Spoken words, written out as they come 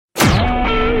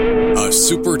a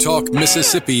Super Talk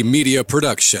Mississippi media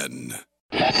production.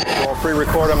 I'll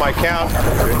pre-record on my count.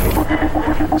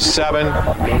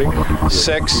 7,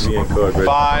 6,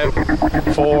 5,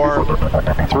 4,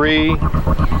 3,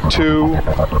 2.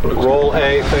 Roll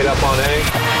A, fade up on A.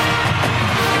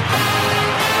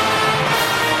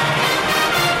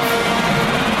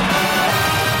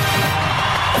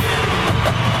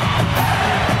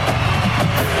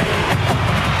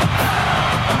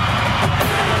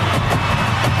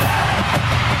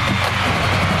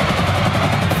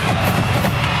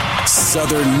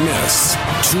 Southern Miss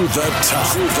to the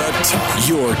top.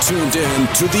 You're tuned in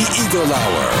to the Eagle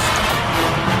Hour.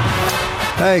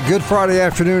 Hey, good Friday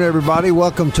afternoon, everybody.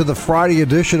 Welcome to the Friday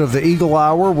edition of the Eagle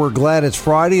Hour. We're glad it's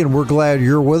Friday, and we're glad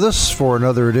you're with us for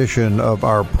another edition of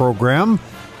our program.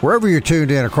 Wherever you're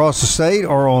tuned in, across the state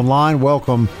or online,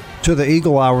 welcome to the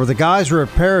Eagle Hour. The guys are at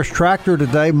Parish Tractor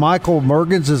today. Michael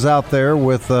Mergens is out there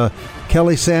with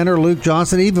Kelly Sander, Luke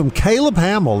Johnson, even Caleb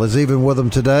Hamill is even with them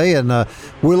today. And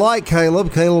we like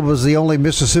Caleb. Caleb is the only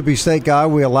Mississippi State guy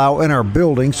we allow in our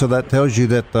building, so that tells you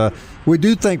that we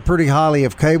do think pretty highly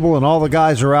of Cable, and all the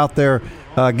guys are out there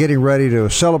getting ready to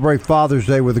celebrate Father's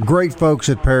Day with the great folks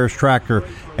at Parish Tractor,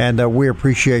 and we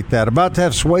appreciate that. About to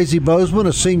have Swayze Bozeman,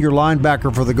 a senior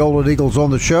linebacker for the Golden Eagles,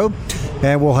 on the show,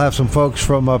 and we'll have some folks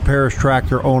from Parish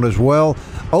Tractor on as well.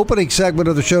 Opening segment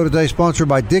of the show today sponsored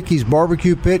by Dickey's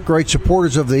Barbecue Pit, great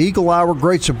supporters of the Eagle Hour,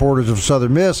 great supporters of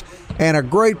Southern Miss, and a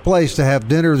great place to have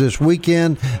dinner this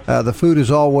weekend. The food is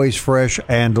always fresh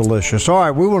and delicious. All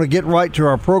right, we want to get right to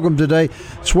our program today.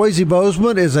 Swayze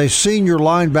Bozeman is a senior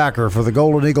linebacker for the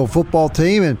Golden Eagle football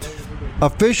team, and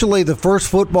officially the first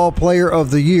football player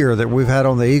of the year that we've had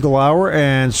on the Eagle Hour.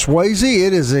 And Swayze,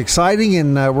 it is exciting,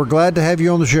 and we're glad to have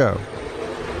you on the show.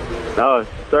 Oh, it's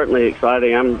certainly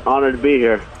exciting. I'm honored to be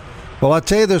here. Well, I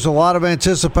tell you, there's a lot of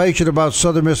anticipation about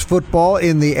Southern Miss football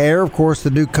in the air. Of course, the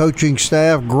new coaching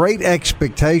staff, great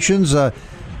expectations. Let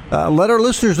our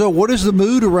listeners know, what is the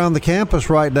mood around the campus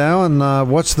right now,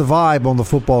 and what's the vibe on the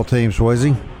football team,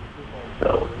 Swayze?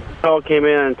 Paul came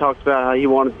in and talked about how he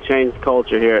wanted to change the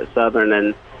culture here at Southern,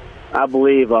 and I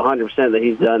believe 100% that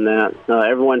he's done that.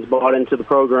 Everyone's bought into the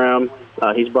program.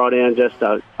 He's brought in just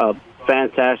a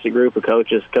fantastic group of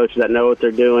coaches that know what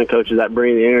they're doing, coaches that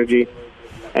bring the energy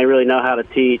and really know how to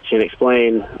teach and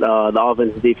explain the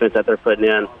offense and defense that they're putting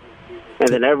in. And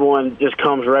then everyone just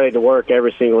comes ready to work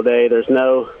every single day. There's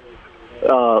no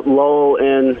lull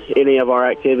in any of our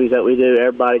activities that we do.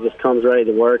 Everybody just comes ready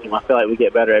to work, and I feel like we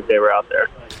get better every day we're out there.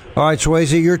 All right,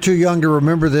 Swayze, you're too young to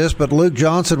remember this, but Luke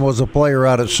Johnson was a player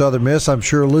out at Southern Miss. I'm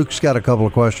sure Luke's got a couple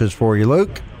of questions for you.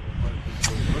 Luke?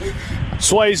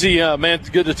 Swayze, man, it's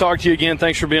good to talk to you again.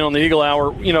 Thanks for being on the Eagle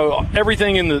Hour. You know,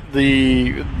 everything in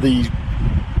the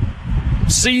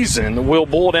season will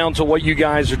boil down to what you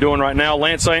guys are doing right now.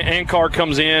 Lance Ankar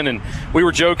comes in, and we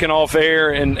were joking off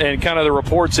air, and kind of the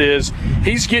reports is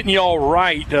he's getting y'all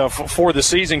right for the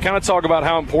season. Kind of talk about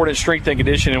how important strength and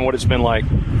conditioning and what it's been like.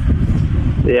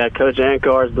 Yeah, Coach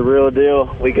Ankar is the real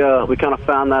deal. We kind of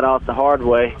found that out the hard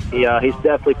way. He's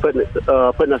definitely putting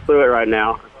us through it right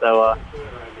now. So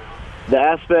the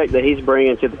aspect that he's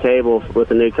bringing to the table with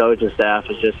the new coaching staff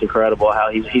is just incredible. How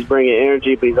he's bringing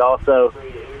energy, but he's also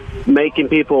making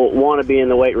people want to be in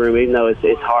the weight room, even though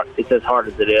it's hard. It's as hard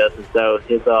as it is. And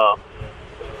so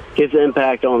his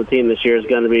impact on the team this year is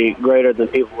going to be greater than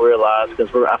people realize, because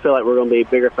I feel like we're going to be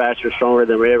bigger, faster, stronger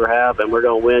than we ever have, and we're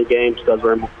going to win games because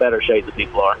we're in better shape than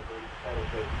people are.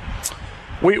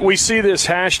 We see this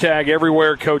hashtag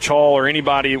everywhere Coach Hall or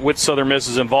anybody with Southern Miss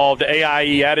is involved.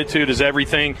 AIE, attitude is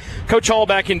everything. Coach Hall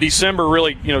back in December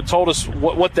really told us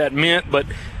what that meant, but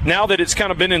now that it's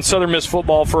kind of been in Southern Miss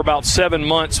football for about 7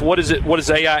 months, what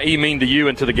does AIE mean to you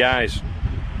and to the guys?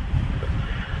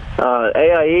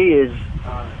 AIE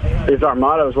is our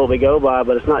motto, is what we go by,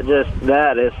 but it's not just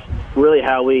that. It's really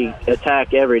how we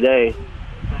attack every day.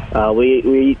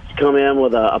 We come in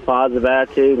with a positive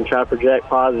attitude and try to project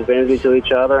positive energy to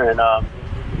each other, and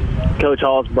Coach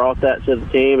Hall's brought that to the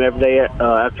team every day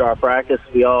after our practice.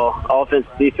 We all, offense,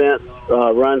 defense,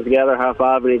 run together,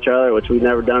 high-fiving each other, which we've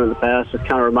never done in the past, just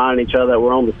kind of reminding each other that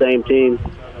we're on the same team,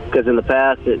 because in the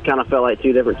past it kind of felt like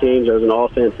two different teams. There was an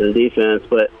offense and a defense,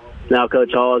 but now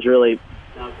Coach Hall has really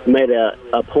made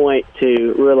a point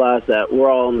to realize that we're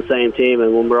all on the same team,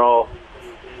 and when we're all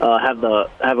have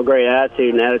a great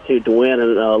attitude to win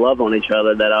and love on each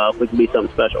other, that we can be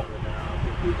something special.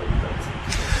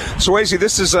 Swayze,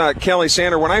 this is Kelly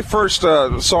Sander. When I first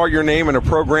saw your name in a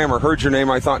program or heard your name,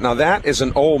 I thought, now that is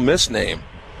an Ole Miss name,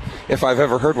 if I've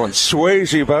ever heard one.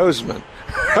 Swayze Bozeman.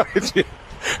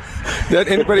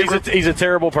 He's a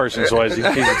terrible person, Swayze.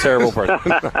 He's a terrible person.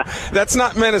 That's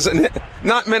not meant as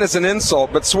an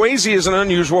insult, but Swayze is an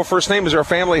unusual first name. Is there a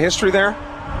family history there?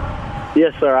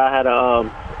 Yes, sir. I had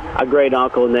a great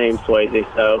uncle named Swayze,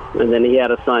 and then he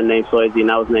had a son named Swayze,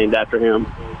 and I was named after him.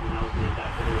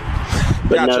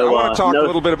 But gotcha. I want to talk a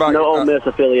little bit about Ole Miss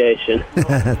affiliation.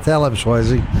 Tell him,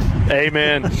 Swayze.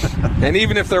 Amen. And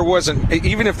even if there was,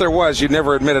 you'd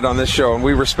never admit it on this show, and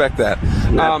we respect that.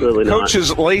 Absolutely not.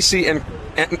 Coaches Lacey and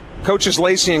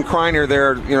Kreiner,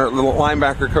 there, the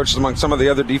linebacker coaches among some of the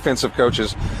other defensive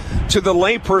coaches. To the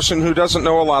layperson who doesn't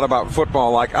know a lot about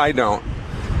football, like I don't,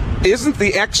 isn't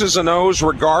the X's and O's,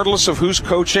 regardless of who's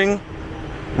coaching,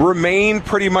 remain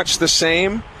pretty much the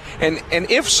same? And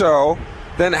if so,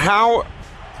 then how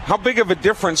big of a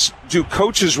difference do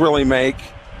coaches really make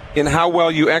in how well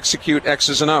you execute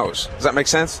X's and O's? Does that make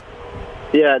sense?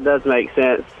 Yeah, it does make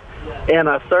sense. In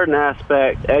a certain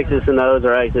aspect, X's and O's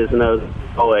are X's and O's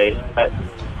always. But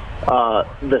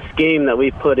the scheme that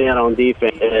we put in on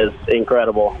defense is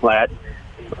incredible. Like,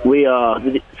 as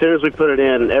soon as we put it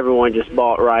in, everyone just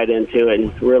bought right into it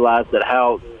and realized that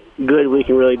how good we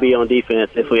can really be on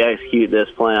defense if we execute this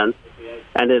plan.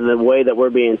 And in the way that we're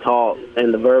being taught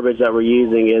and the verbiage that we're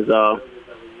using is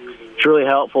it's really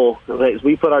helpful.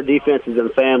 We put our defenses in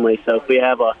family. So if we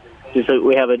have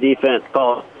a defense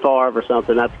called Favre or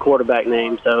something, that's a quarterback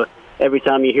name. So every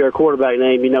time you hear a quarterback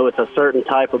name, you know it's a certain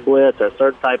type of blitz or a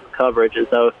certain type of coverage. And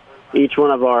so each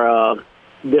one of our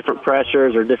different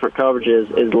pressures or different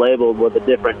coverages is labeled with a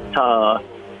different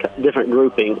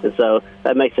groupings. And so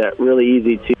that makes it really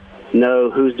easy to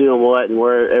know who's doing what and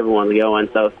where everyone's going.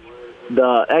 So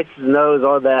the X's and O's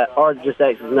are just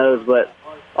X's and O's, but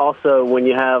also when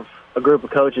you have a group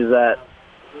of coaches that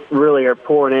really are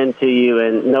pouring into you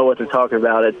and know what they're talking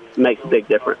about, it makes a big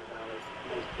difference.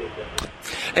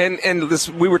 And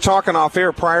we were talking off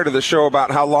air prior to the show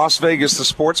about how Las Vegas, the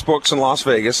sports books in Las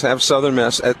Vegas, have Southern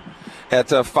Miss at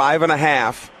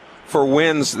 5.5 for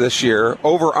wins this year,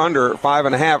 over under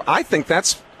 5.5. I think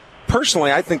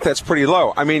that's pretty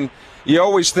low. I mean, you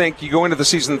always think you go into the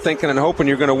season thinking and hoping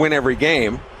you're going to win every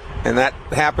game, and that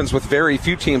happens with very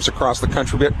few teams across the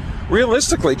country. But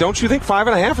realistically, don't you think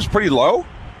 5.5 is pretty low?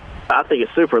 I think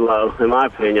it's super low, in my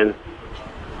opinion.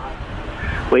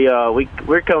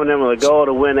 We're coming in with a goal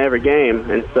to win every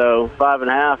game, and so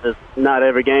 5.5 is not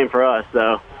every game for us.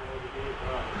 So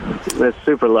it's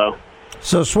super low.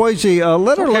 So, Swayze,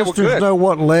 let our listeners know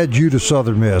what led you to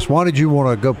Southern Miss. Why did you want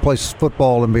to go play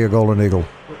football and be a Golden Eagle?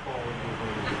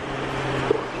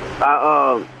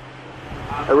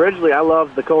 Originally, I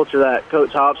loved the culture that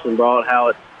Coach Hobson brought, how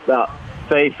it's about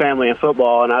faith, family, and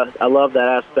football, and I love that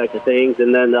aspect of things.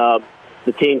 And then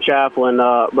the team chaplain,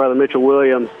 Brother Mitchell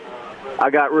Williams, I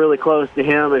got really close to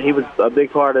him, and he was a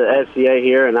big part of the FCA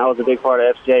here, and I was a big part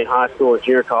of FCA in high school and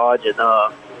junior college. And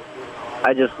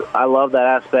I love that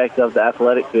aspect of the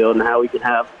athletic field and how we can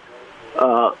have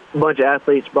a bunch of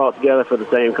athletes brought together for the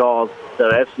same cause. So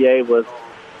FCA was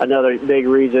another big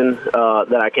reason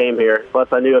that I came here. Plus,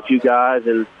 I knew a few guys,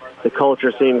 and the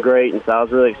culture seemed great, and so I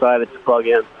was really excited to plug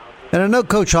in. And I know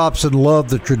Coach Hobson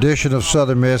loved the tradition of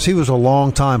Southern Miss. He was a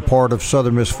longtime part of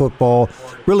Southern Miss football,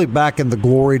 really back in the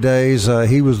glory days.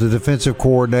 He was the defensive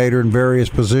coordinator in various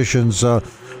positions.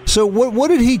 So what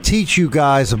did he teach you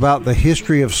guys about the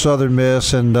history of Southern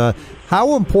Miss, and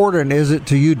how important is it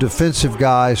to you defensive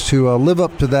guys to live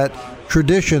up to that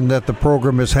tradition that the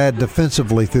program has had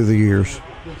defensively through the years?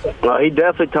 Well, he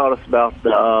definitely taught us about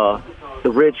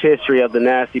the rich history of the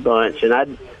Nasty Bunch,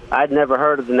 and I'd never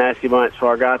heard of the Nasty Bunch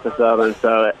before I got to Southern,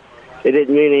 so it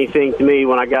didn't mean anything to me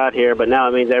when I got here, but now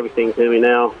it means everything to me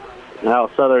now. How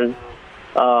Southern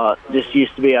just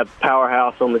used to be a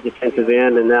powerhouse on the defensive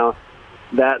end, and now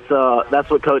that's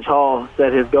what Coach Hall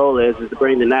said his goal is to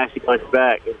bring the Nasty Bunch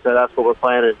back, and so that's what we're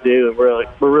planning to do, and we're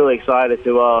really excited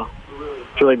to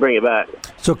really bring it back.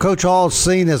 So Coach Hall is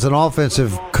seen as an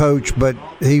offensive coach, but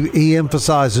he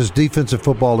emphasizes defensive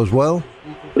football as well?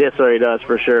 Yes, sir, he does,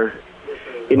 for sure.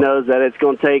 He knows that it's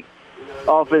going to take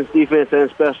offense, defense, and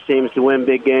special teams to win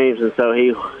big games, and so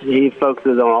he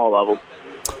focuses on all of them.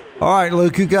 All right,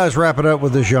 Luke, you guys wrap it up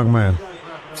with this young man.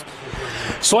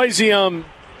 Swayze,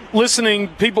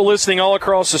 people listening all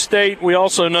across the state. We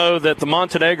also know that the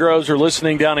Montenegros are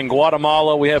listening down in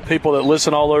Guatemala. We have people that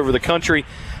listen all over the country.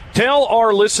 Tell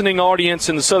our listening audience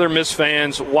and the Southern Miss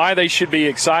fans why they should be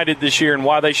excited this year and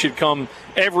why they should come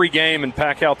every game and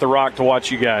pack out the rock to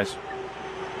watch you guys.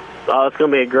 It's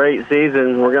going to be a great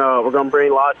season. We're going to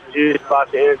bring lots of juice, lots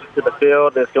of energy to the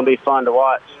field, and it's going to be fun to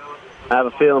watch. I have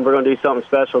a feeling we're going to do something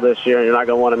special this year, and you're not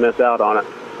going to want to miss out on it.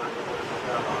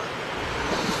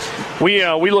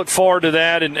 We look forward to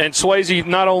that, and Swayze,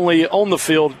 not only on the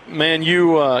field, man,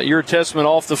 you're a testament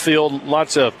off the field.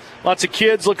 Lots of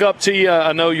kids look up to you.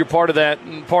 I know you're part of that,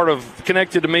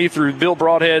 connected to me through Bill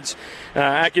Broadhead's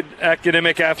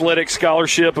academic athletics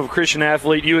scholarship of Christian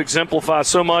athlete. You exemplify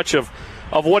so much of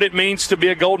what it means to be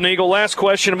a Golden Eagle. Last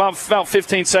question, about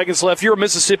 15 seconds left. You're a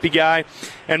Mississippi guy,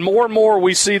 and more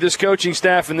we see this coaching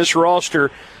staff and this roster.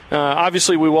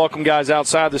 Obviously, we welcome guys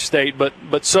outside the state, but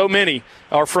so many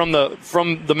are from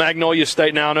the Magnolia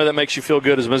State now. I know that makes you feel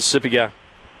good as a Mississippi guy.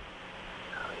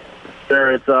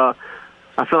 Sure, it's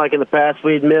I feel like in the past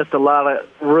we'd missed a lot of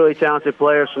really talented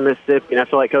players from Mississippi, and I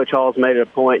feel like Coach Hall's made it a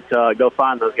point to go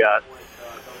find those guys.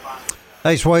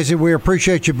 Hey, Swayze, we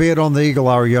appreciate you being on the Eagle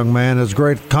Hour, young man. It's a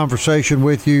great conversation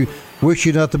with you. Wish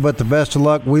you nothing but the best of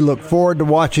luck. We look forward to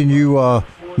watching you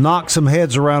knock some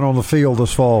heads around on the field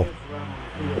this fall.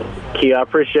 Key, I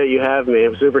appreciate you having me.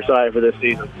 I'm super excited for this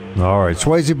season. All right,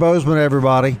 Swayze Bozeman,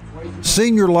 everybody.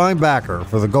 Senior linebacker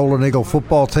for the Golden Eagle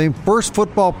football team. First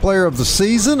football player of the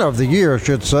season, of the year, I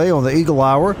should say, on the Eagle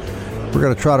Hour. We're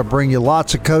going to try to bring you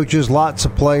lots of coaches, lots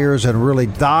of players, and really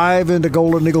dive into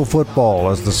Golden Eagle football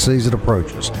as the season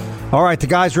approaches. All right, the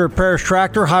guys are at Paris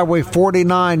Tractor, Highway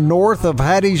 49 north of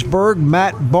Hattiesburg.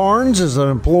 Matt Barnes is an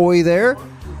employee there.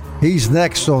 He's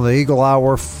next on the Eagle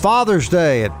Hour. Father's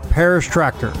Day at Paris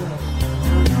Tractor.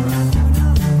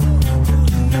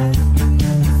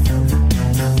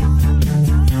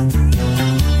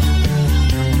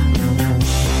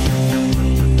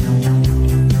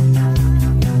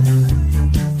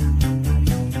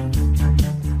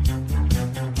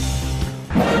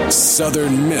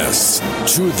 Southern Miss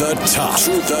to the top.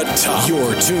 To the top.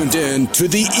 You're tuned in to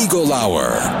the Eagle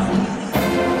Hour.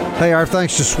 Hey, our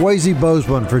thanks to Swayze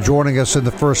Bozeman for joining us in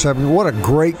the first segment. What a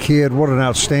great kid. What an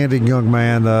outstanding young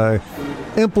man.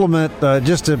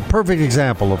 Just a perfect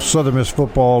example of Southern Miss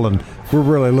football, and we're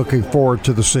really looking forward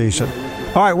to the season.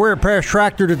 All right, we're at Paris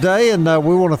Tractor today, and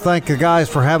we want to thank the guys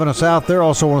for having us out there.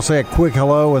 Also want to say a quick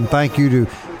hello and thank you to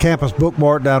Campus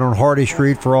Bookmart down on Hardy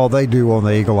Street for all they do on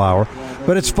the Eagle Hour.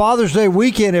 But it's Father's Day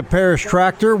weekend at Paris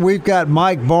Tractor. We've got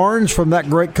Mike Barnes from that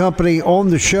great company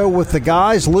on the show with the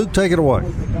guys. Luke, take it away.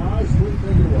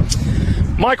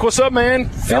 Mike, what's up, man?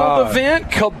 Field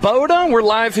event, Kubota. We're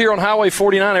live here on Highway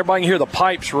 49. Everybody can hear the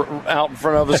pipes out in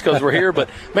front of us because we're here. But,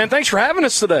 man, thanks for having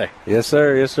us today. Yes,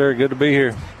 sir. Yes, sir. Good to be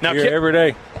here. Now, here every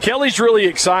day. Kelly's really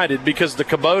excited because the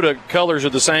Kubota colors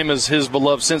are the same as his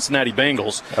beloved Cincinnati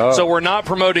Bengals. Oh. So we're not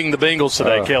promoting the Bengals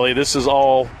today, Kelly. This is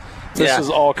all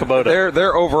Kubota.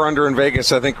 Their over-under in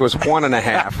Vegas, I think, was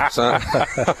 1.5.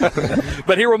 So.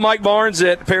 But here with Mike Barnes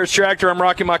at Paris Tractor, I'm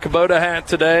rocking my Kubota hat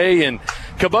today. And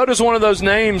Kubota's one of those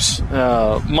names,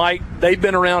 Mike, they've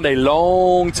been around a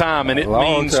long time, and it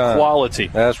means quality.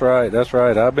 That's right. That's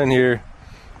right. I've been here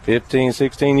 15,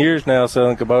 16 years now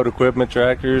selling Kubota equipment,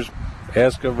 tractors,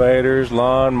 excavators,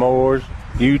 lawn mowers,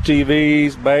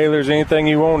 UTVs, balers, anything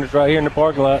you want is right here in the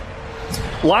parking lot.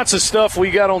 Lots of stuff we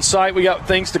got on site. We got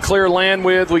things to clear land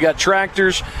with. We got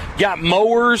tractors, got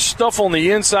mowers, stuff on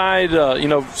the inside,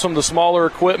 some of the smaller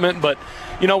equipment. But,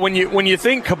 when you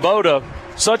think Kubota,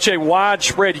 such a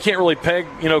widespread, you can't really peg,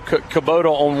 Kubota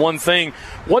on one thing.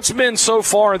 What's been so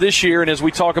far this year, and as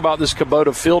we talk about this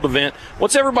Kubota field event,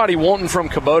 what's everybody wanting from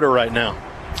Kubota right now?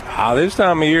 This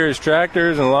time of year is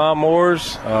tractors and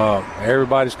lawnmowers.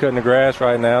 Everybody's cutting the grass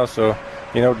right now, so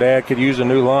Dad could use a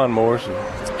new lawnmower.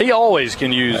 So. He always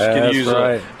can use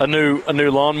right. a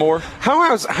new lawnmower.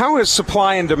 How has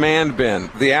supply and demand been?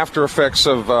 The after effects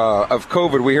of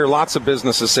COVID. We hear lots of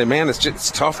businesses say, "Man,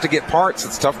 it's tough to get parts.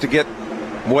 It's tough to get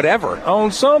whatever."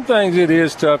 On some things, it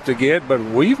is tough to get, but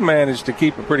we've managed to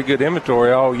keep a pretty good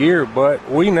inventory all year. But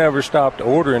we never stopped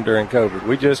ordering during COVID.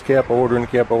 We just kept ordering.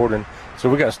 So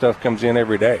we got stuff comes in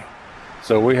every day.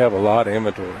 So we have a lot of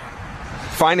inventory.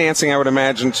 Financing, I would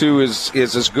imagine, too, is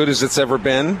as good as it's ever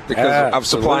been because of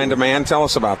supply and demand. Tell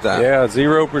us about that. Yeah,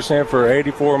 0% for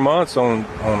 84 months on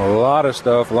a lot of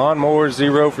stuff. Lawnmowers,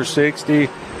 0 for 60.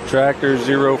 Tractors,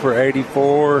 0 for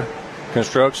 84.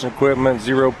 Construction equipment,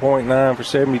 0.9 for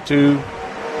 72.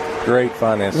 Great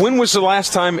financing. When was the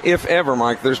last time, if ever,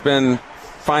 Mike, there's been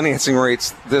financing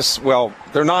rates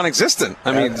they're non-existent.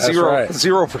 I mean, right.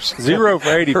 0%. 0 for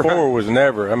 84 was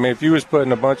never. I mean, if you was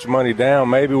putting a bunch of money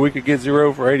down, maybe we could get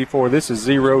 0 for 84. This is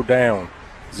 0 down,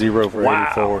 0 for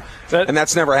 84. And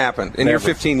that's never happened in your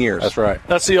 15 years. That's right.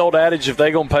 That's the old adage, if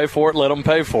they're going to pay for it, let them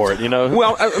pay for it,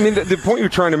 Well, I mean, the point you're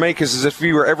trying to make is if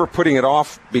you were ever putting it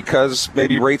off because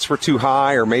maybe rates were too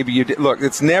high or maybe you did. Look,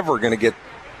 it's never going to get –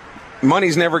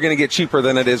 money's never going to get cheaper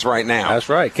than it is right now. That's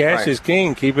right. Cash is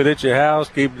king. Keep it at your house.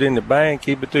 Keep it in the bank.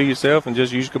 Keep it to yourself and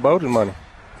just use Kubota money.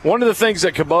 One of the things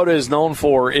that Kubota is known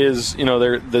for is,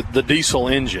 the diesel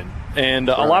engine. And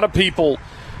a lot of people,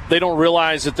 they don't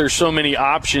realize that there's so many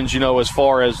options, as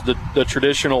far as the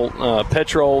traditional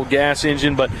petrol gas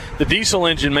engine. But the diesel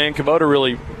engine, man, Kubota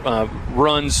really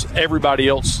runs everybody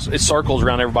else. It circles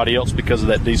around everybody else because of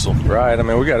that diesel. Right. I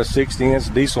mean, we got a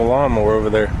 60-inch diesel lawnmower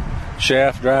over there.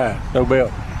 Shaft drive, no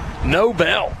belt. No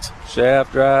belt.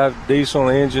 Shaft drive, diesel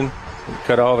engine. You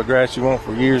cut all the grass you want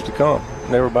for years to come.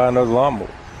 Never buy another lawnmower.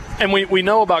 And we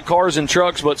know about cars and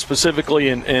trucks, but specifically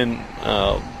in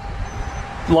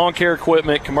lawn care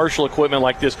equipment, commercial equipment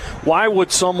like this, why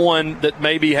would someone that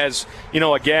maybe has,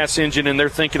 a gas engine and they're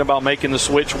thinking about making the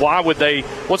switch,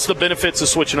 what's the benefits of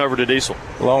switching over to diesel?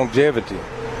 Longevity.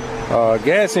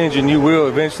 Gas engine, you will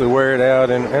eventually wear it out.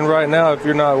 And right now, if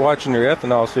you're not watching your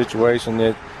ethanol situation,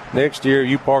 that next year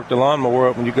you park the lawnmower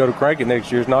up and you go to crank it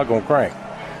next year, it's not going to crank.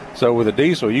 So with a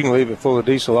diesel, you can leave it full of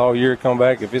diesel all year, come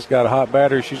back. If it's got a hot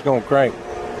battery, she's going to crank.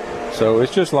 So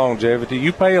it's just longevity.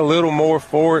 You pay a little more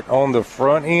for it on the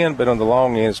front end, but on the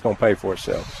long end, it's going to pay for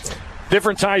itself.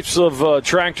 Different types of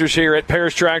tractors here at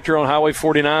Paris Tractor on Highway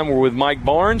 49. We're with Mike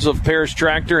Barnes of Paris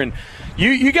Tractor, and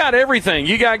you got everything.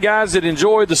 You got guys that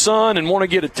enjoy the sun and want to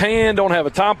get a tan, don't have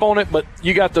a top on it, but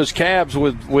you got those cabs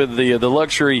with the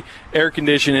luxury air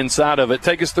conditioning inside of it.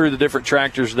 Take us through the different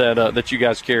tractors that you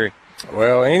guys carry.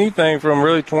 Well, anything from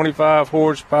really 25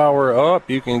 horsepower up,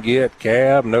 you can get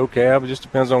cab, no cab. It just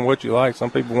depends on what you like.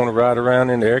 Some people want to ride around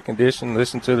in the air conditioning,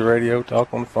 listen to the radio,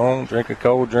 talk on the phone, drink a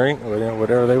cold drink,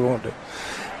 whatever they want to.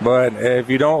 But if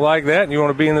you don't like that and you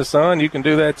want to be in the sun, you can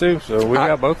do that too. So we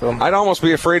got both of them. I'd almost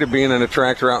be afraid of being in a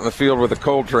tractor out in the field with a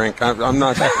cold drink. I'm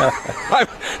not I'm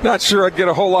not sure I'd get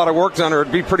a whole lot of work done, or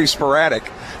it'd be pretty sporadic.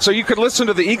 So you could listen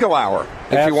to the Eagle Hour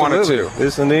if you wanted to.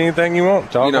 Listen to anything you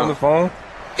want. Talk on the phone.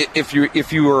 If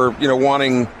you were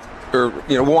wanting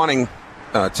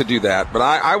to do that, but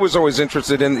I was always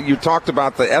interested in. You talked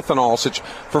about the ethanol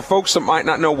for folks that might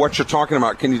not know what you're talking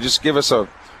about. Can you just give us a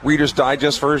Reader's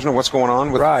Digest version of what's going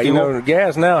on with fuel?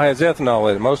 Gas now has ethanol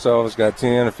in it. Most of it's got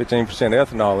 10 or 15%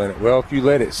 ethanol in it. Well, if you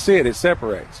let it sit, it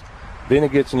separates. Then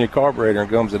it gets in your carburetor and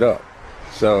gums it up.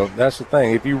 So that's the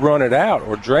thing. If you run it out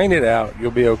or drain it out,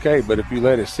 you'll be okay. But if you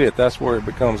let it sit, that's where it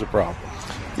becomes a problem.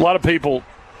 A lot of people.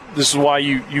 This is why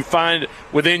you find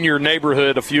within your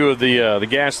neighborhood a few of the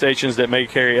gas stations that may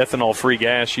carry ethanol-free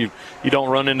gas. You don't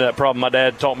run into that problem. My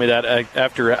dad taught me that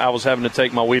after I was having to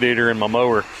take my weed eater and my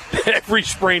mower every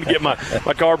spring to get my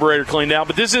carburetor cleaned out.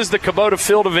 But this is the Kubota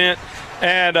Field Event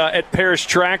at Paris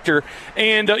Tractor.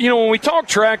 And, when we talk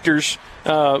tractors,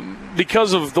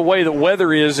 because of the way the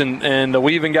weather is, and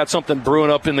we even got something brewing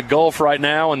up in the Gulf right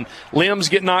now, and limbs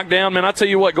get knocked down. Man, I tell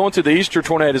you what, going through the Easter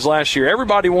tornadoes last year,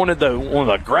 everybody wanted the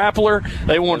grappler,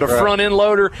 they wanted the front end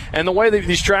loader, and the way that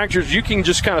these tractors, you can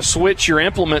just kind of switch your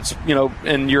implements,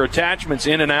 and your attachments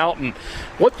in and out. And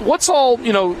what's all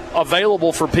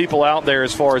available for people out there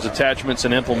as far as attachments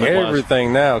and implements?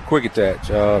 Everything now, quick attach.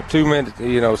 2 minutes,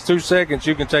 it's 2 seconds.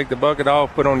 You can take the bucket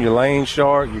off, put on your lane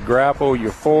shark, your grapple,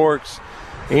 your forks.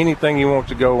 Anything you want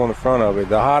to go on the front of it.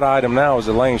 The hot item now is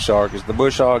the lane shark. It's the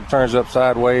bush hog, turns up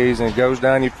sideways and goes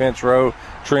down your fence row,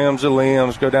 trims the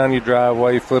limbs, go down your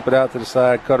driveway, flip it out to the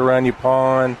side, cut around your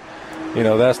pond.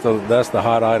 That's the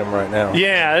hot item right now.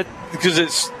 Yeah,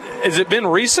 because has it been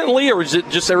recently, or is it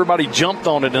just everybody jumped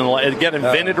on it and it got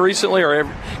invented recently, or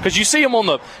because you see it on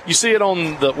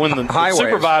the when the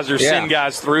supervisors send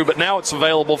guys through, but now it's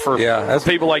available for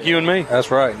people like you and me.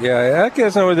 That's right. Yeah, I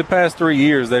guess over the past 3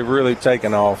 years they've really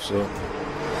taken off. So.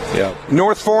 Yeah.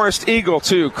 North Forest Eagle,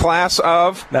 too, class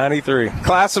of 93.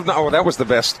 That was the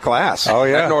best class. Oh,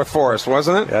 yeah. At North Forest,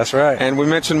 wasn't it? That's right. And we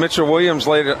mentioned Mitchell Williams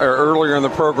earlier in the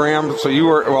program.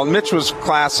 So Mitch was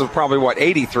class of probably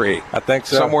 83. I think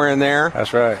so. Somewhere in there.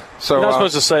 That's right. So you're not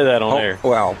supposed to say that on air.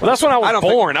 Well, that's when I was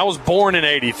born. I was born in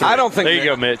 83. There you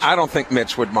go, Mitch. I don't think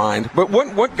Mitch would mind. But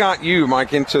what got you,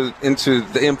 Mike, into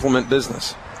the implement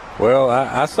business? Well,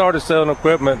 I started selling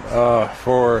equipment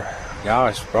for.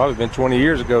 Gosh, probably been 20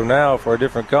 years ago now for a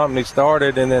different company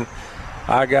started, and then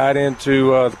I got into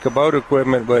the Kubota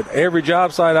equipment. But every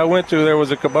job site I went to, there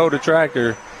was a Kubota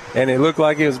tractor, and it looked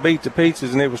like it was beat to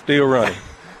pieces, and it was still running,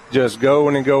 just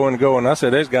going and going and going. I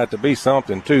said, there's got to be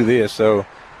something to this. So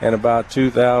in about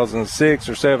 2006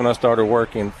 or 7, I started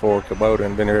working for Kubota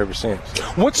and been here ever since.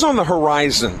 What's on the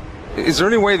horizon? Is there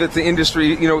any way that the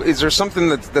industry, is there something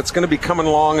that's going to be coming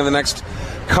along in the next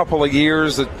couple of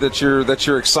years that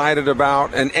you're excited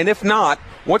about? And if not,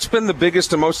 what's been the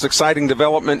biggest and most exciting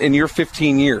development in your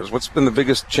 15 years? What's been the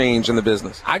biggest change in the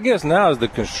business? I guess now is the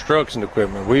construction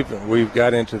equipment. We've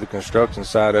got into the construction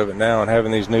side of it now, and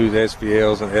having these new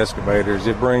SVLs and excavators,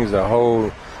 it brings a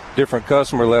whole different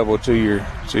customer level to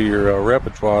your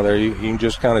repertoire there. You can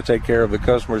just kind of take care of the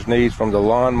customer's needs, from the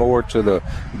lawnmower to the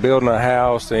building a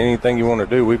house to anything you want to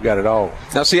do. We've got it all.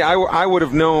 Now, see, I would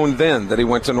have known then that he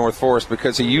went to North Forest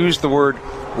because he used the word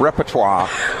repertoire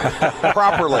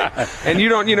properly. And you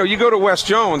go to West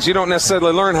Jones, you don't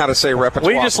necessarily learn how to say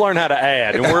repertoire. We just learn how to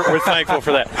add, and we're thankful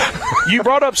for that. You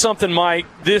brought up something, Mike.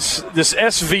 This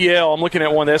SVL, I'm looking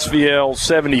at one, the SVL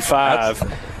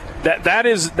 75.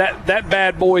 That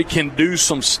bad boy can do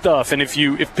some stuff, and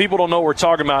if people don't know what we're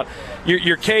talking about,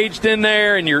 you're caged in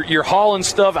there and you're hauling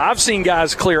stuff. I've seen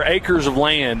guys clear acres of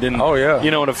land in in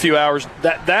a few hours.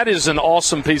 That is an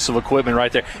awesome piece of equipment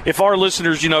right there. If our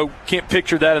listeners can't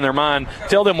picture that in their mind,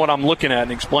 tell them what I'm looking at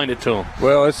and explain it to them.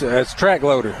 Well, it's track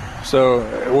loader.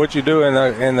 So what you do,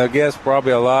 and I guess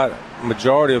probably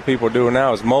majority of people doing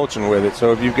now is mulching with it.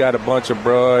 So if you've got a bunch of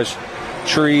brush,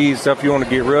 trees, stuff you want to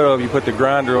get rid of, you put the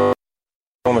grinder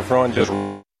on the front, just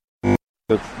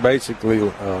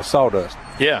basically sawdust.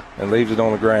 Yeah. And leaves it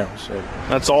on the ground. So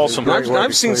that's awesome.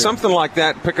 I've seen something like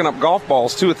that picking up golf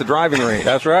balls, too, at the driving range.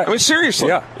 That's right. I mean, seriously.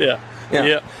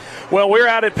 Yeah. Well, we're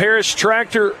out at Parrish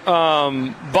Tractor.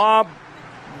 Bob,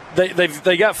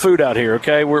 they got food out here,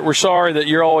 okay? We're sorry that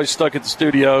you're always stuck at the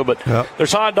studio, but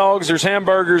there's hot dogs, there's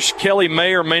hamburgers. Kelly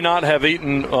may or may not have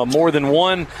eaten more than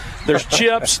one. There's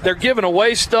chips. They're giving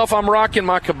away stuff. I'm rocking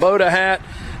my Kubota hat.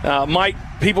 Mike,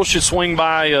 people should swing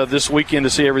by this weekend to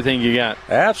see everything you got.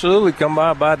 Absolutely. Come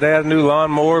by, buy Dad a new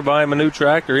lawnmower, buy him a new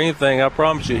tractor, anything. I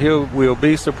promise you, will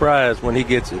be surprised when he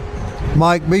gets it.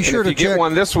 Mike, be sure to check. If you get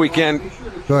one this weekend,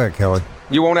 go ahead, Kelly.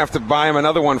 You won't have to buy him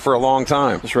another one for a long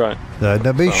time. That's right.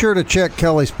 Now be sure to check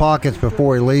Kelly's pockets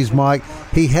before he leaves, Mike.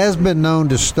 He has been known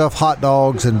to stuff hot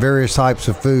dogs and various types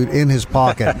of food in his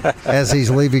pocket as he's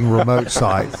leaving remote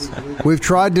sites. We've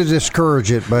tried to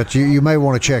discourage it, but you may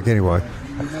want to check anyway.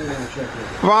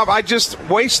 Bob, I just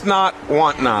waste not,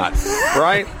 want not,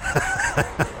 right?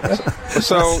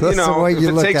 So, that's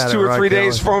if it takes 2 or 3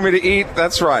 days for me to eat,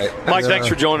 that's right. Mike, thanks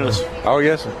for joining us. Oh,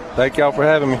 yes, sir. Thank y'all for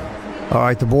having me. All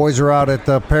right, the boys are out at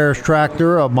Parrish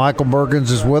Tractor. Michael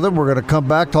Bergens is with them. We're going to come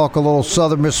back, talk a little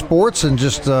Southern Miss sports, and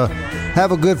just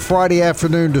have a good Friday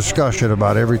afternoon discussion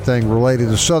about everything related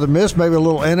to Southern Miss. Maybe a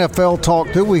little NFL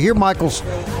talk, too. We hear Michael's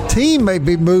team may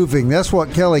be moving. That's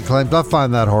what Kelly claims. I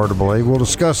find that hard to believe. We'll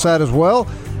discuss that as well.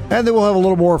 And then we'll have a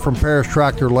little more from Parrish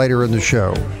Tractor later in the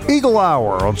show. Eagle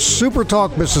Hour on Super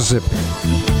Talk Mississippi.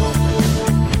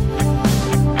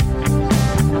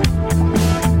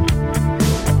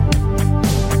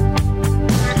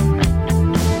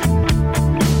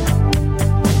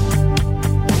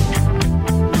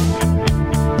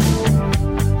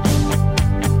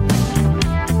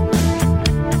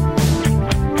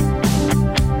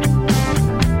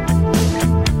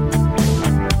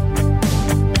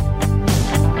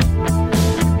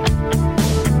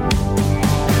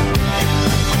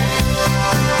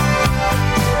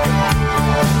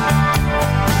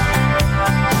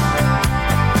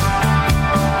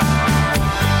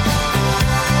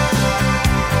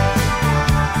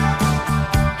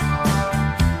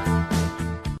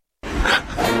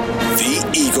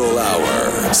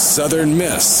 Southern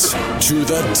Miss to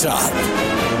the top.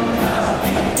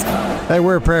 Hey,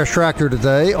 we're at Parrish Tractor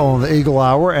today on the Eagle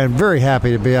Hour, and very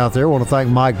happy to be out there. I want to thank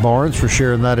Mike Barnes for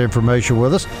sharing that information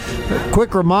with us.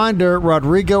 Quick reminder,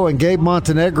 Rodrigo and Gabe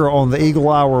Montenegro on the Eagle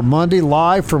Hour Monday,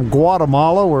 live from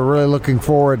Guatemala. We're really looking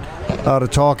forward to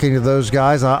talking to those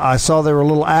guys. I saw they were a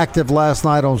little active last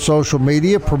night on social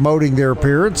media promoting their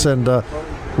appearance, and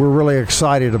we're really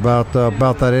excited about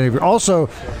that interview. Also,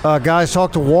 guys,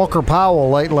 talked to Walker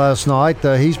Powell late last night.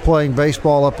 He's playing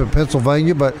baseball up in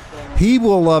Pennsylvania, but he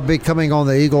will be coming on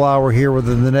the Eagle Hour here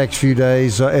within the next few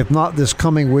days, if not this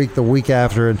coming week, the week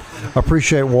after. And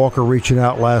appreciate Walker reaching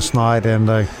out last night and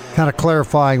kind of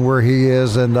clarifying where he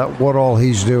is and what all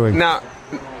he's doing. Now,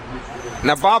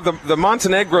 Bob, the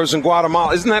Montenegros in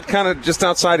Guatemala, isn't that kind of just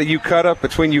outside of Ucutta,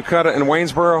 between Ucutta and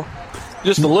Waynesboro?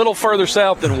 Just a little further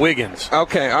south than Wiggins.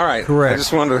 Okay, all right. Correct. I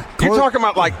just wonder. You're talking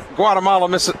about like Guatemala,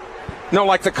 no,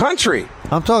 like the country.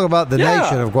 I'm talking about the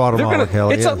nation of Guatemala,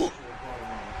 Kelly.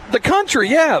 The country,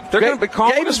 yeah. They're going to be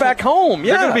calling Gabe us back home.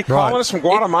 Yeah. They're going to be calling us from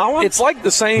Guatemala? It's like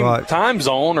the same time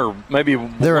zone, or maybe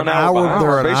they're an hour.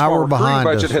 They're an hour behind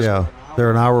us. They're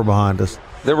an hour behind us.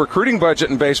 The recruiting budget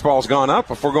in baseball's gone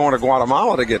up if we're going to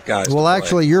Guatemala to get guys. Well,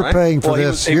 actually, you're paying for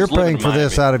this. You're paying for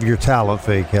this out of your talent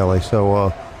fee, Kelly.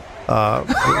 So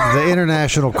the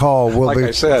international call will like be.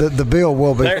 I said, the bill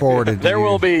will be forwarded. There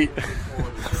will be.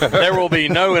 There will be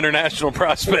no international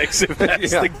prospects if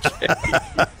that's the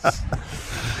case.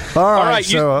 All right,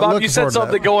 Bob, you said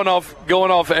something going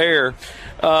off air.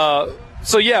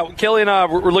 So, yeah, Kelly and I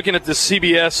were looking at this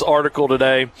CBS article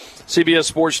today,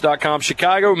 CBSSports.com.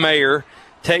 Chicago mayor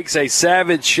takes a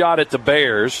savage shot at the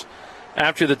Bears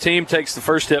after the team takes the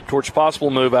first step towards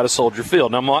possible move out of Soldier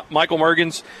Field. Now, Michael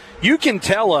Mergens, you can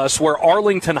tell us where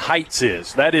Arlington Heights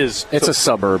is. That is... It's a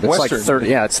suburb. It's Western. Like 30,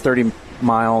 yeah, it's 30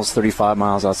 miles, 35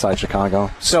 miles outside Chicago.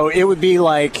 So it would be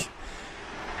like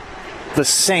the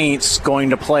Saints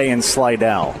going to play in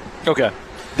Slidell. Okay.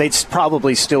 They'd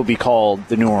probably still be called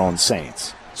the New Orleans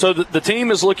Saints. So the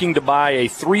team is looking to buy a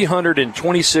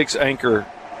 326-acre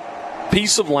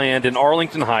piece of land in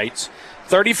Arlington Heights,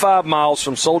 35 miles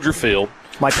from Soldier Field.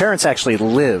 My parents actually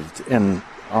lived in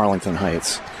Arlington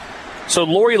Heights. So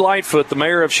Lori Lightfoot, the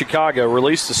mayor of Chicago,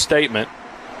 released a statement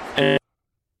and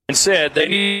said they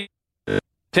need a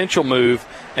potential move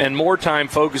and more time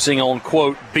focusing on,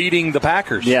 quote, beating the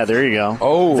Packers. Yeah, there you go.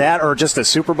 Oh. That or just a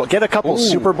Super Bowl. Get a couple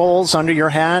Super Bowls under your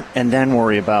hat and then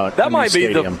worry about that might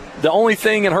be the only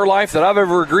thing in her life that I've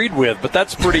ever agreed with, but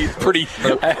that's pretty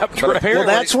apt. Well,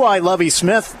 that's why Lovie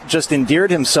Smith just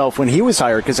endeared himself when he was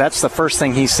hired, because that's the first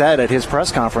thing he said at his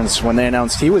press conference when they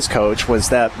announced he was coach, was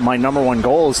that my number one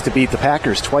goal is to beat the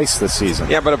Packers twice this season.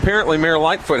 Yeah, but apparently Mayor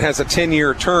Lightfoot has a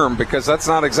 10-year term, because that's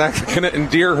not exactly going to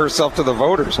endear herself to the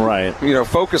voters. Right.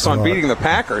 Focus on beating the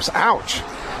Packers. Ouch.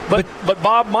 But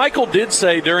Bob, Michael did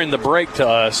say during the break to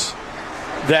us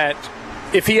that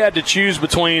if he had to choose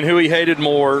between who he hated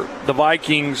more, the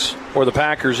Vikings or the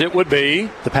Packers, it would be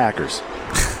the Packers.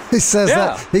 He says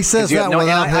that. He says that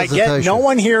without hesitation. I get no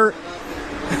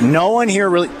one here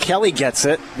really. Kelly gets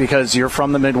it because you're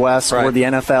from the Midwest, where the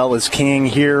NFL is king.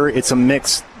 Here, it's a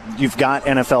mix. You've got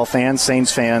NFL fans,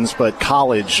 Saints fans, but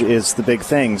college is the big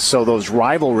thing. So those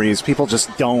rivalries, people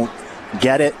just don't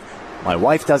get it. My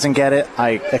wife doesn't get it.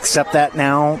 I accept that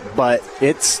now, but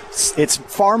it's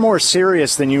far more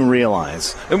serious than you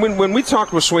realize. And when we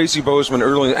talked with Swayze Bozeman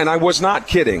earlier, and I was not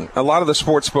kidding, a lot of the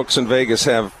sports books in Vegas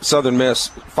have Southern Miss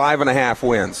 5.5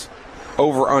 wins,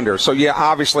 over under. So you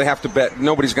obviously have to bet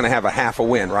nobody's going to have a half a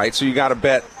win, right? So you got to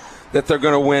bet that they're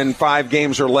going to win 5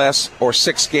 games or less, or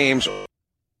 6 games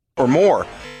or more.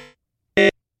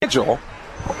 They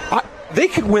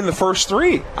could win the first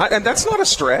 3, and that's not a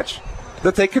stretch.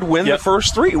 That they could win the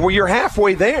first 3. Well, you're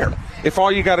halfway there if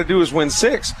all you got to do is win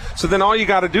 6. So then all you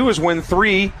got to do is win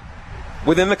 3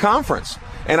 within the conference.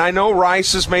 And I know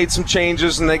Rice has made some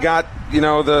changes, and they got,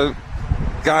 the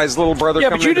guy's little brother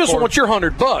coming in. Yeah, but you just want your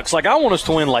 $100. Like, I want us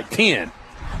to win like 10.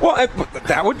 Well,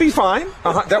 that would be fine.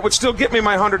 That would still get me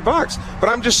my $100. But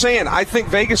I'm just saying, I think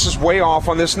Vegas is way off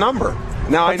on this number.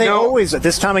 Now, but they always, at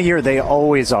this time of year, they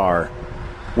always are.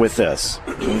 With this,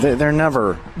 they're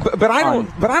never. But I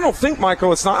don't think,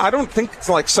 Michael. It's not. I don't think it's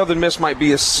like Southern Miss might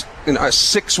be a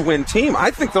 6-win team.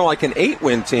 I think they're like an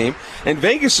 8-win team. And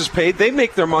Vegas is paid. They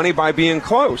make their money by being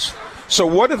close. So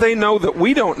what do they know that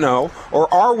we don't know?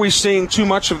 Or are we seeing too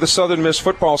much of the Southern Miss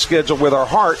football schedule with our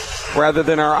heart rather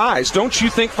than our eyes? Don't you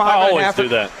think 5.5? I always do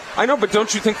that. I know, but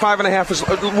don't you think 5.5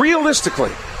 is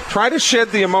realistically? Try to shed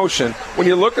the emotion when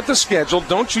you look at the schedule.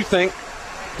 Don't you think?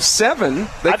 7.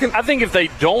 I think if they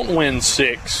don't win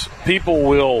 6, people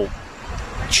will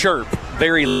chirp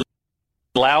very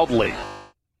loudly.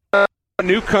 A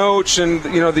new coach and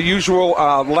the usual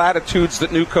latitudes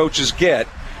that new coaches get.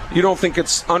 You don't think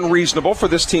it's unreasonable for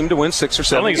this team to win 6 or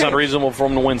 7? I think it's unreasonable for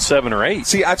them to win 7 or 8.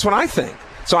 See, that's what I think.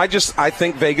 So I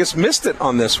think Vegas missed it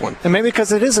on this one. And maybe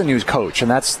because it is a new coach,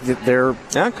 and that's their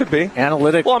it could be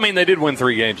analytic. Well, I mean, they did win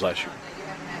 3 games last year.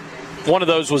 One of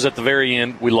those was at the very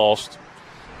end. We lost.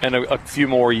 And a few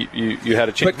more you had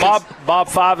a chance. Bob,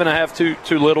 5.5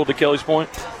 too little to Kelly's point?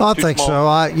 I think so.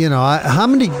 How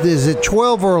many is it?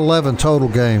 12 or 11 total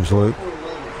games, Luke?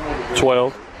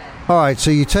 12. All right, so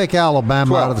you take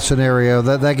Alabama out of the scenario.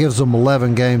 That gives them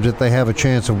 11 games that they have a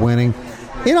chance of winning.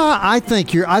 I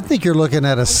think you're looking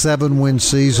at a 7-win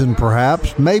season,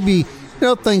 perhaps. Maybe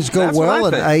things go well,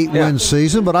 an 8-win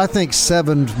season, but I think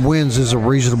 7 wins is a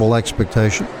reasonable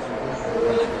expectation.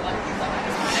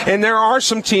 And there are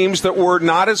some teams that were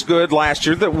not as good last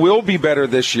year that will be better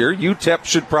this year. UTEP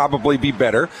should probably be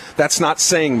better. That's not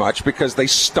saying much because they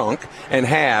stunk and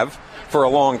have for a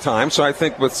long time. So I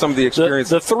think with some of the experience.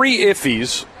 The 3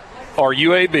 iffies are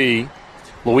UAB,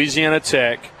 Louisiana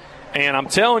Tech, and I'm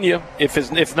telling you, if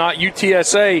not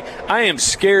UTSA, I am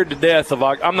scared to death of.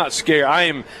 I'm not scared.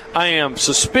 I am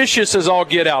suspicious as all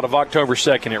get out of October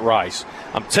 2nd at Rice.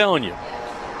 I'm telling you.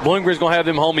 Bloomberg's going to have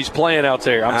them homies playing out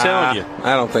there. I'm telling you.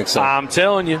 I don't think so. I'm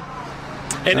telling you.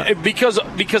 And because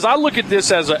I look at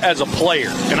this as a player,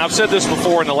 and I've said this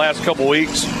before in the last couple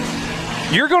weeks,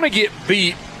 you're going to get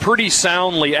beat pretty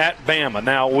soundly at Bama.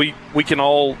 Now, we can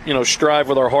all, strive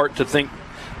with our heart to think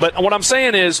But what I'm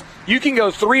saying is, you can go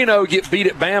 3-0, get beat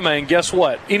at Bama, and guess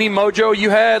what? Any mojo you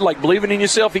had, like believing in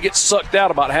yourself, you get sucked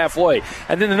out about halfway.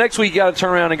 And then the next week, you got to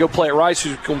turn around and go play at Rice,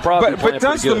 who's probably But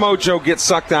does the mojo get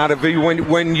sucked out of you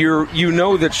when you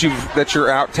know that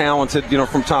you're out talented,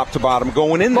 from top to bottom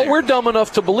going in there? But we're dumb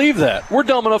enough to believe that. We're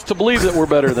dumb enough to believe that we're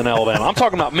better than Alabama. I'm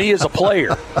talking about me as a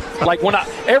player. Like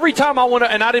every time I went,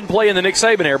 and I didn't play in the Nick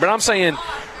Saban era, but I'm saying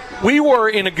we were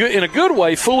in a good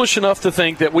way foolish enough to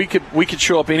think that we could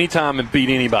show up anytime and beat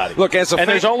anybody. Look,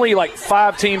 there's only like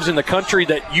 5 teams in the country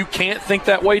that you can't think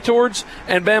that way towards,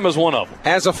 and Bama's one of them.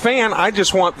 As a fan, I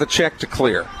just want the check to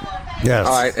clear. Yes.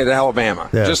 All right, at Alabama.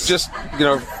 Yes. Just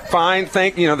fine.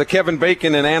 Thank the Kevin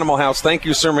Bacon in Animal House. Thank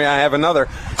you, sir. May I have another?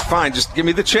 Fine. Just give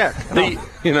me the check.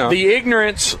 The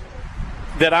ignorance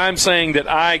that I'm saying that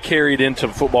I carried into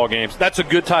football games, that's a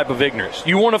good type of ignorance.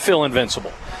 You want to feel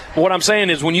invincible. But what I'm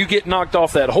saying is when you get knocked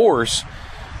off that horse,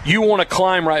 you want to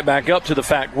climb right back up to the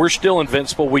fact we're still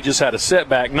invincible. We just had a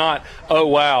setback, not, oh,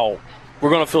 wow,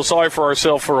 we're going to feel sorry for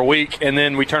ourselves for a week, and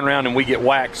then we turn around and we get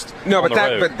waxed. No,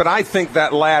 but I think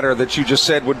that latter that you just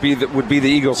said would be the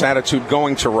Eagles' attitude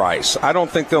going to Rice. I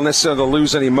don't think they'll necessarily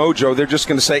lose any mojo. They're just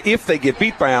going to say if they get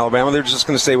beat by Alabama, they're just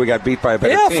going to say we got beat by a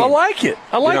better team. I like it.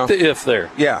 I like the if there.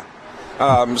 Yeah.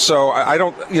 So I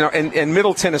don't, and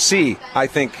Middle Tennessee, I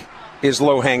think, is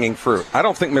low-hanging fruit. I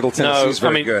don't think Middle Tennessee is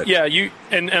very good. Yeah,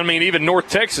 even North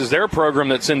Texas, they're a program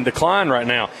that's in decline right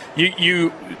now.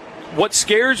 What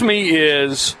scares me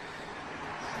is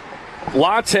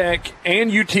La Tech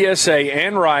and UTSA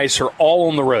and Rice are all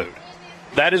on the road.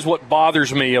 That is what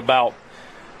bothers me about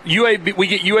UAB. We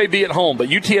get UAB at home, but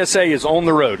UTSA is on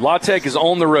the road. La Tech is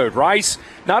on the road. Rice,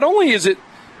 not only is it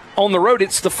on the road,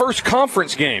 it's the first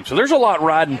conference game. So there's a lot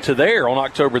riding to there on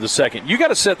October the 2nd. You got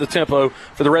to set the tempo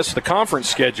for the rest of the conference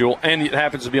schedule, and it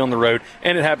happens to be on the road,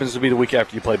 and it happens to be the week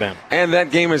after you play Bama. And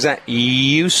that game is at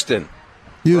Houston.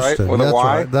 Houston, right? That's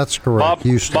Y? right. That's correct.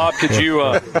 Houston. Bob, could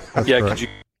you? Could you?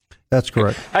 That's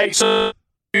correct. Hey, so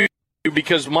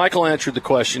because Michael answered the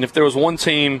question, if there was one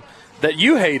team that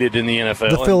you hated in the NFL,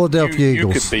 the Philadelphia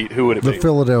Eagles, you could beat, who would it be? The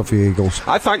Philadelphia Eagles.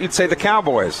 I thought you'd say the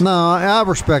Cowboys. No, I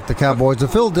respect the Cowboys. The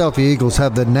Philadelphia Eagles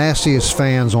have the nastiest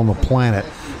fans on the planet.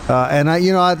 And I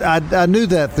knew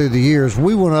that through the years.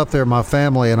 We went up there, my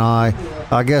family and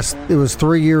I guess it was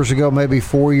 3 years ago, maybe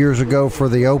 4 years ago, for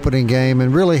the opening game,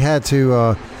 and really had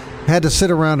to sit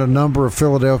around a number of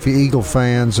Philadelphia Eagle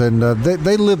fans, and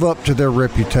they live up to their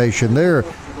reputation. They're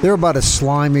about as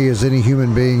slimy as any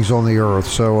human beings on the earth.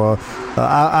 So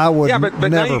I would. Yeah, but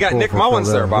now you got Nick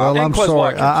Mullins there, Bob. Well, I'm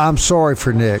sorry. I'm sorry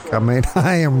for Nick. I mean,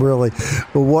 I am really.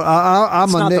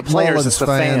 I'm a Nick Mullins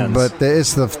fan, but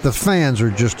it's the fans are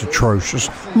just atrocious.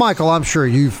 Michael, I'm sure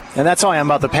you've. And that's how I am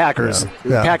about the Packers. Yeah.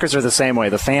 The Packers are the same way.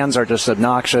 The fans are just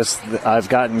obnoxious. I've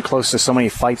gotten close to so many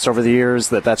fights over the years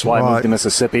that's why I moved to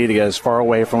Mississippi to get as far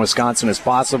away from Wisconsin as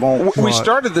possible. We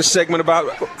started this segment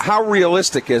about how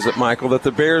realistic is it, Michael, that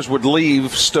the Bears would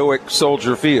leave stoic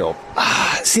Soldier Field.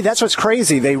 See, that's what's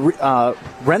crazy. They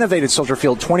renovated Soldier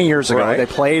Field 20 years ago. Right. They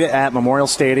played at Memorial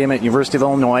Stadium at University of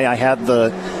Illinois. I had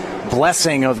the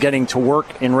blessing of getting to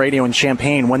work in radio in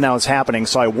Champaign when that was happening.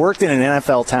 So I worked in an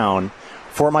NFL town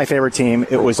for my favorite team.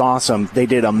 It was awesome. They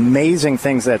did amazing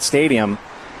things at that stadium.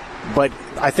 But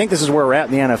I think this is where we're at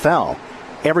in the NFL.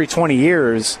 Every 20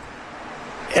 years,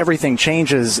 everything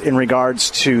changes in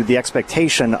regards to the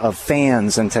expectation of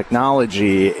fans and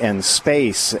technology and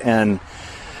space, and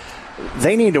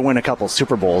they need to win a couple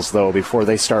Super Bowls, though, before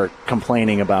they start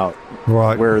complaining about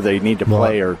where they need to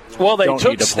play or they don't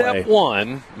took need to step play.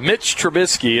 one. Mitch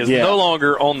Trubisky is no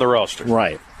longer on the roster.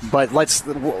 Right. But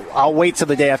I'll wait till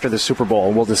the day after the Super Bowl,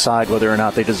 and we'll decide whether or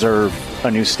not they deserve a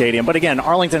new stadium. But again,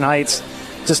 Arlington Heights,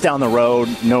 just down the road,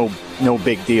 no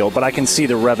big deal. But I can see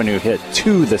the revenue hit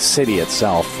to the city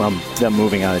itself from them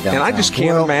moving out of downtown. And I just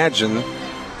can't imagine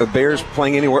the Bears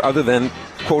playing anywhere other than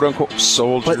quote-unquote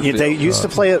Soldier Field. But they used to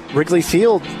play at Wrigley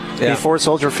Field before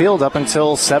Soldier Field up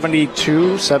until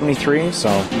 72, 73. So,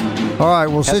 all right,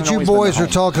 well, since you boys are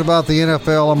talking about the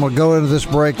NFL, I'm going to go into this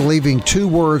break leaving 2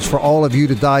 words for all of you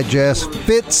to digest.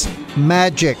 Fitz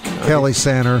magic, Kelly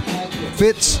Sander.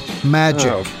 Fitz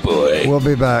magic. Oh, boy. We'll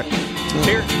be back.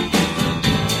 Here.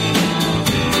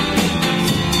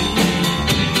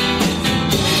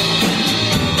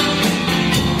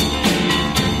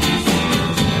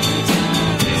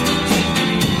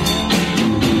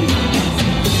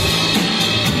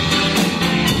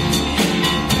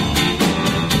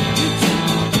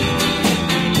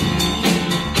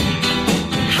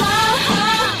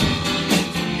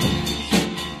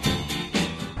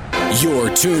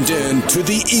 You're tuned in to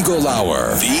the Eagle Hour.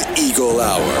 The Eagle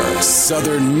Hour.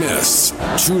 Southern Miss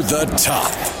to the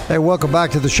top. Hey, welcome back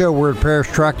to the show. We're at Parrish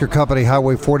Tractor Company,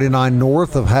 Highway 49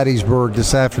 north of Hattiesburg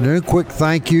this afternoon. Quick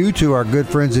thank you to our good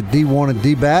friends at D1 and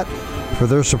DBAT for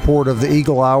their support of the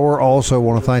Eagle Hour. Also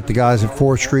want to thank the guys at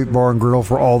 4th Street Bar and Grill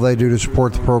for all they do to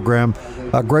support the program.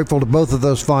 Grateful to both of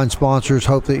those fine sponsors.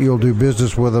 Hope that you'll do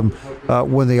business with them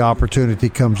when the opportunity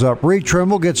comes up. Reed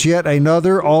Trimble gets yet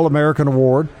another All-American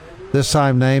award, this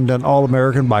time named an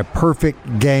All-American by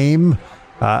Perfect Game.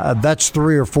 That's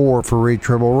 3 or 4 for Reed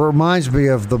Trimble. It reminds me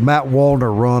of the Matt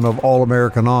Wallner run of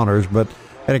All-American honors, but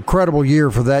an incredible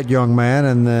year for that young man,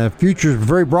 and the future is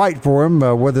very bright for him.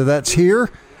 Whether that's here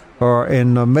or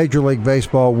in Major League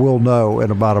Baseball, we'll know in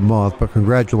about a month, but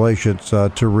congratulations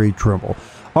to Reed Trimble.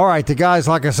 All right, the guys,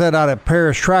 like I said, out at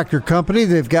Parrish Tractor Company,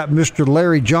 they've got Mr.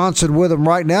 Larry Johnson with them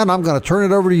right now, and I'm going to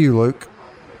turn it over to you, Luke.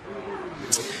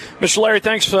 Mr. Larry,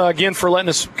 thanks again for letting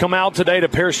us come out today to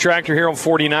Parrish Tractor here on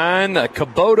 49, a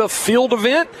Kubota field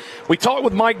event. We talked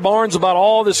with Mike Barnes about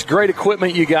all this great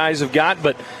equipment you guys have got,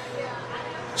 but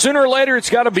sooner or later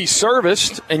it's got to be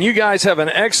serviced, and you guys have an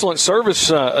excellent service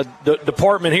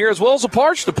department here as well as a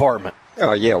parts department.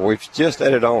 Yeah, we've just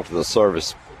added on to the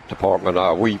service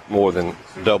department. We more than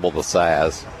double the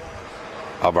size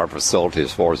of our facility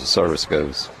as far as the service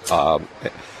goes.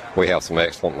 We have some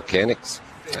excellent mechanics,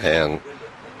 and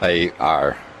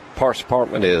our parts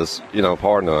department is,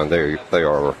 par none. They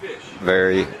are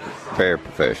very, very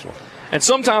professional. And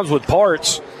sometimes with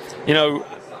parts,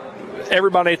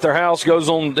 everybody at their house goes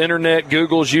on the internet,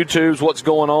 Googles, YouTubes, what's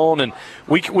going on, and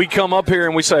we come up here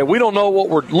and we say, we don't know what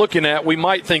we're looking at. We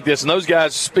might think this, and those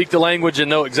guys speak the language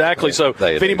and know exactly. So if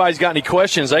anybody's got any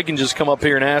questions, they can just come up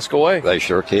here and ask away. They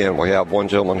sure can. We have one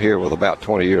gentleman here with about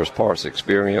 20 years parts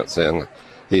experience, and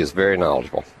he is very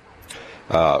knowledgeable.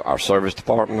 Our service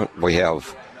department, we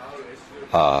have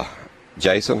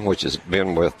Jason, which has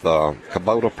been with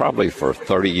Kubota probably for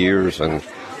 30 years, and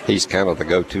he's kind of the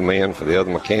go-to man for the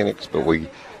other mechanics. But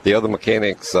the other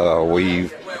mechanics,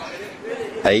 we've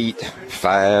 8,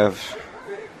 5,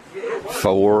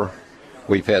 4.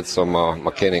 We've had some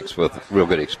mechanics with real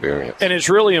good experience. And it's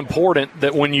really important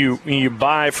that when you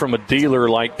buy from a dealer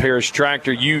like Parrish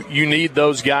Tractor, you need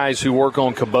those guys who work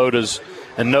on Kubotas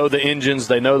and know the engines,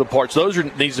 they know the parts. Those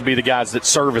needs to be the guys that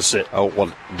service it. Oh,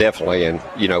 well, definitely. And,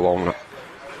 on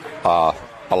a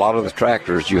lot of the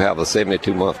tractors, you have a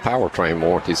 72-month powertrain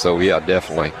warranty. So, yeah,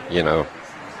 definitely,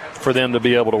 for them to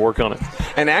be able to work on it.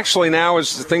 And actually now,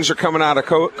 as things are coming out of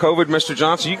COVID, Mr.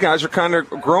 Johnson, you guys are kind of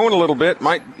growing a little bit.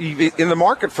 Might be in the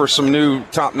market for some new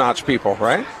top-notch people,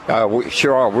 right? We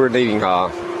sure are. We're needing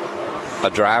a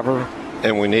driver,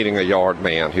 and we're needing a yard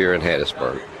man here in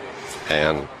Hattiesburg.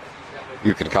 And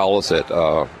you can call us at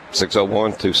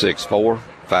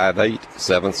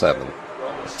 601-264-5877.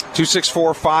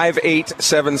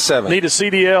 264-5877. Need a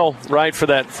CDL, right, for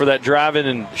that driving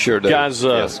and sure do. Guys,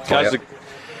 yes.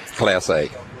 Class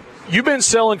A. You've been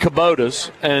selling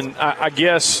Kubotas, and I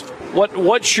guess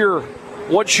what's your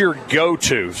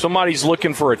go-to? Somebody's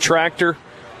looking for a tractor.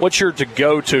 What's your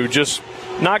to-go-to? Just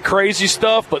not crazy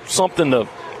stuff, but something to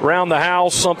around the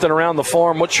house, something around the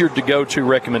farm. What's your to-go-to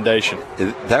recommendation?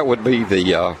 That would be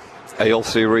the L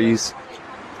Series.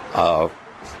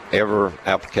 Every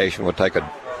application would take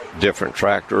a different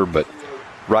tractor, but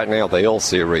right now the L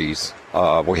Series,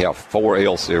 we have 4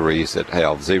 L Series that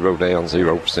have 0 down,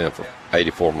 0% for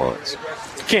 84 months.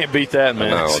 Can't beat that, man.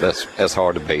 No, that's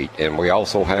hard to beat. And we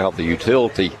also have the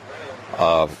utility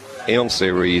M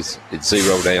Series. It's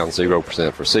 0 down,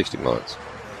 0% for 60 months.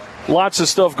 Lots of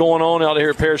stuff going on out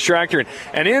here at Parrish Tractor.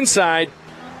 And inside,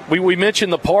 we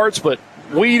mentioned the parts, but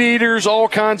weed eaters, all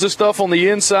kinds of stuff on the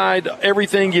inside,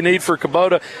 everything you need for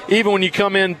Kubota. Even when you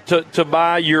come in to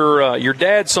buy your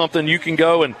dad something, you can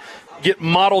go and get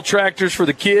model tractors for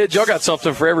the kids. Y'all got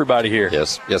something for everybody here.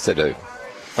 Yes, they do.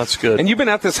 That's good. And you've been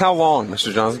at this how long,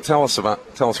 Mr. Johnson? Tell us about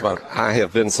it. I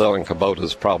have been selling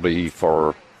Kubotas probably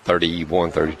for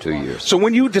 31, 32 years. So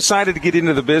when you decided to get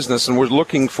into the business and were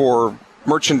looking for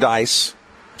merchandise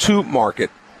to market,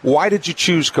 why did you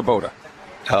choose Kubota?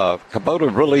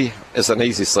 Kubota really is an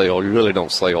easy sale. You really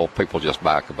don't sell. People just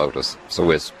buy Kubotas.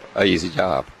 So it's an easy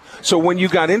job. So when you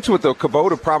got into it, though,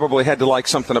 Kubota probably had to like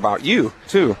something about you,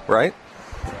 too, right?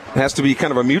 It has to be kind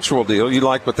of a mutual deal. You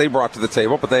like what they brought to the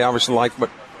table, but they obviously like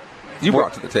what you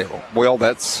brought to the table. Well,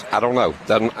 I don't know.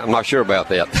 I'm not sure about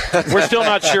that. We're still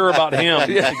not sure about him,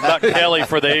 about Kelly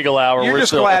for the Eagle Hour. You're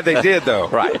just glad they did, though.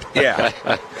 Right. Yeah.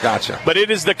 Gotcha. But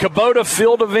it is the Kubota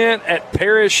field event at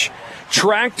Parrish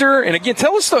Tractor. And again,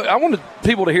 tell us, I wanted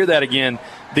people to hear that again,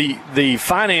 the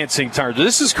financing terms.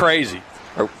 This is crazy.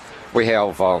 We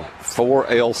have 4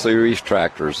 L-Series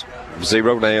tractors,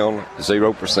 0 down,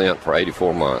 0% for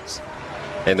 84 months.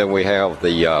 And then we have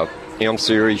the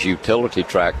M-Series utility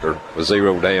tractor with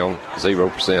 0 down,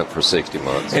 0% for 60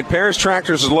 months. And Paris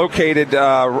Tractors is located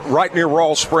right near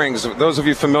Rawls Springs. Those of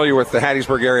you familiar with the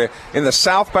Hattiesburg area, in the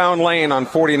southbound lane on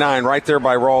 49, right there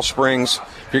by Rawls Springs.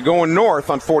 If you're going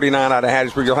north on 49 out of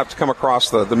Hattiesburg, you'll have to come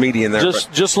across the median there.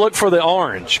 Just look for the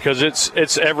orange, because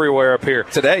it's everywhere up here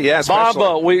today. Yeah,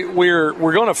 Bob, we're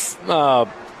going to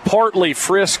partly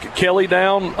frisk Kelly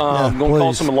down. I'm going to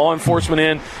call some law enforcement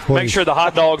in. Please. Make sure the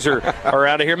hot dogs are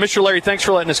out of here. Mr. Larry, thanks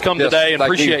for letting us come today, and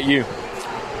appreciate you.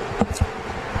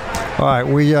 All right,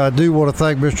 we do want to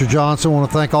thank Mr. Johnson. Want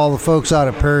to thank all the folks out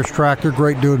at Paris Tractor.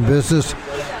 Great doing business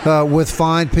with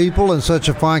fine people and such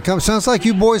a fine company. Sounds like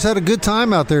you boys had a good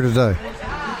time out there today.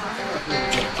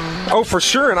 Oh, for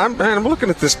sure. And I'm looking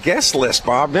at this guest list,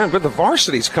 Bob. Man, but the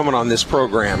varsity's coming on this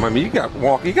program. I mean, you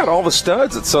got all the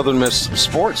studs at Southern Miss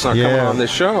Sports coming on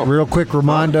this show. Real quick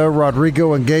reminder,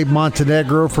 Rodrigo and Gabe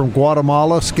Montenegro from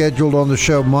Guatemala scheduled on the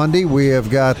show Monday. We have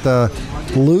got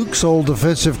Luke's old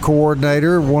defensive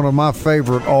coordinator, one of my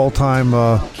favorite all-time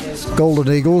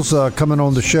Golden Eagles, coming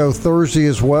on the show Thursday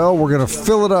as well. We're going to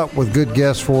fill it up with good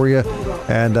guests for you,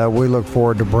 and we look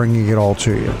forward to bringing it all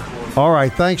to you. All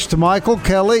right, thanks to Michael,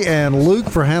 Kelly, and Luke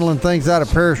for handling things out of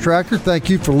Paris Tractor. Thank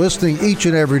you for listening each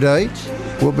and every day.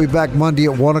 We'll be back Monday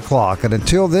at 1 o'clock. And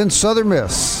until then, Southern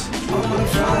Miss. To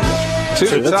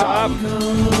the top.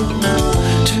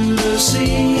 To the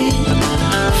sea.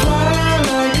 Fly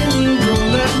like an eagle,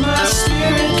 let my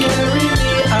spirit carry me.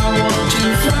 I want to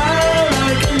fly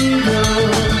like an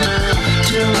eagle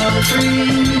till I'm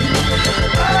free.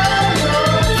 I go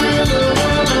through the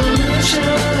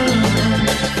revolution.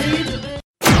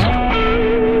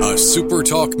 A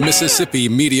SuperTalk Mississippi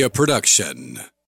media production.